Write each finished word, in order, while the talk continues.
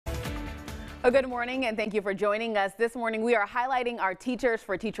Well, good morning and thank you for joining us. This morning we are highlighting our Teachers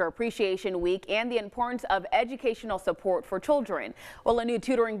for Teacher Appreciation Week and the importance of educational support for children. Well, a new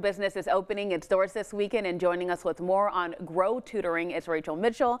tutoring business is opening its doors this weekend, and joining us with more on Greaux Tutoring is Rachel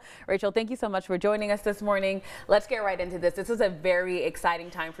Mitchell. Rachel, thank you so much for joining us this morning. Let's get right into this. This is a very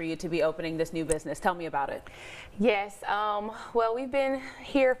exciting time for you to be opening this new business. Tell me about it. Yes, well, we've been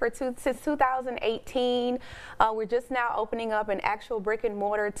here since 2018. We're just now opening up an actual brick and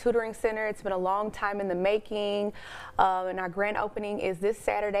mortar tutoring center. It's been a long time in the making, and our grand opening is this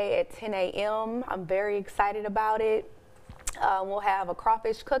Saturday at 10 a.m. I'm very excited about it. We'll have a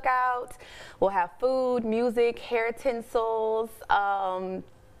crawfish cookout, we'll have food, music, hair tinsels,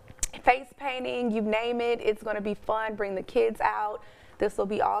 face painting, you name it. It's going to be fun. Bring the kids out. This will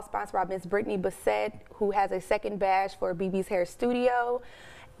be all sponsored by Ms. Brittany Bassett, who has a second badge for BB's Hair Studio.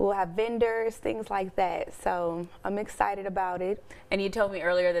 We'll have vendors, things like that. So I'm excited about it. And you told me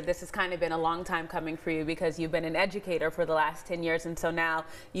earlier that this has kind of been a long time coming for you because you've been an educator for the last 10 years. And so now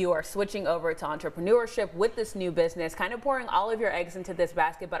you are switching over to entrepreneurship with this new business, kind of pouring all of your eggs into this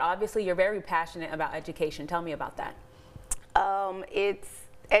basket. But obviously you're very passionate about education. Tell me about that. It's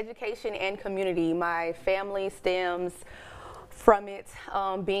education and community. My family stems from it,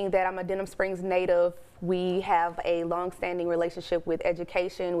 being that I'm a Denham Springs native. We have a long-standing relationship with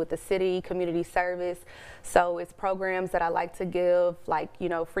education, with the city, community service. So it's programs that I like to give, like, you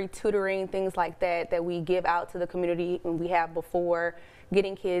know, free tutoring, things like that, that we give out to the community, and we have before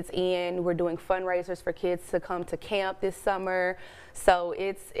getting kids in. We're doing fundraisers for kids to come to camp this summer. So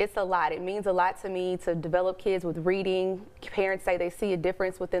it's a lot. It means a lot to me to develop kids with reading. Parents say they see a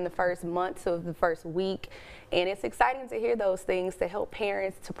difference within the first month to the first week. And it's exciting to hear those things to help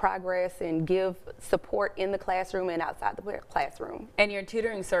parents to progress and give support in the classroom and outside the classroom. And your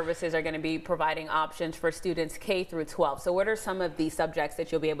tutoring services are going to be providing options for students K through 12. So what are some of the subjects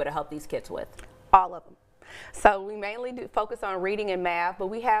that you'll be able to help these kids with? All of them. So we mainly focus on reading and math, but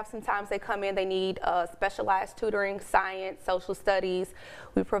we have sometimes they come in, they need specialized tutoring, science, social studies.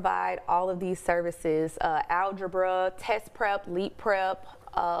 We provide all of these services, algebra, test prep, LEAP prep,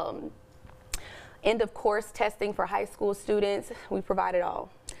 end of course testing for high school students. We provide it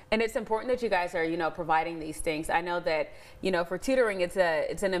all. And it's important that you guys are, you know, providing these things. I know that, you know, for tutoring, it's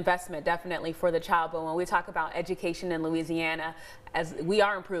an investment definitely for the child. But when we talk about education in Louisiana, as we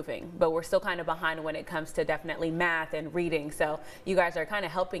are improving, but we're still kind of behind when it comes to definitely math and reading. So you guys are kind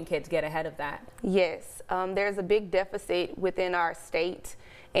of helping kids get ahead of that. Yes, there's a big deficit within our state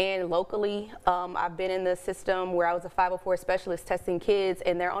and locally. I've been in the system where I was a 504 specialist testing kids,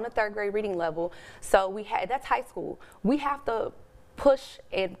 and they're on a 3rd grade reading level. So that's high school. We have to push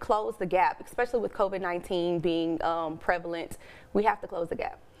and close the gap, especially with COVID-19 being prevalent. We have to close the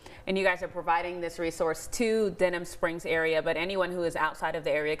gap. And you guys are providing this resource to Denham Springs area, but anyone who is outside of the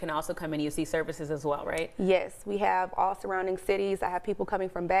area can also come and use these services as well, right? Yes, we have all surrounding cities. I have people coming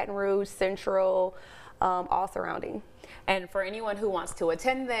from Baton Rouge, Central, all surrounding. And for anyone who wants to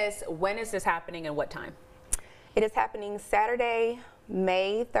attend this, when is this happening and what time? It is happening Saturday,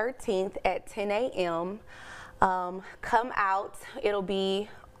 May 13th at 10 a.m. Come out. It'll be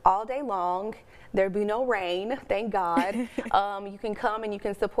all day long. There'll be no rain, thank God. You can come and you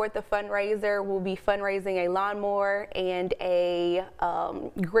can support the fundraiser. We'll be fundraising a lawnmower and a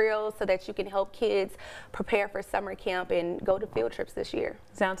grill so that you can help kids prepare for summer camp and go to field trips this year.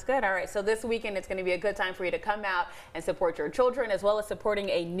 Sounds good. All right, so this weekend it's going to be a good time for you to come out and support your children as well as supporting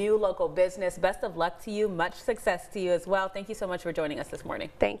a new local business. Best of luck to you. Much success to you as well. Thank you so much for joining us this morning.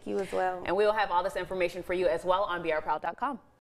 Thank you as well. And we will have all this information for you as well on brproud.com.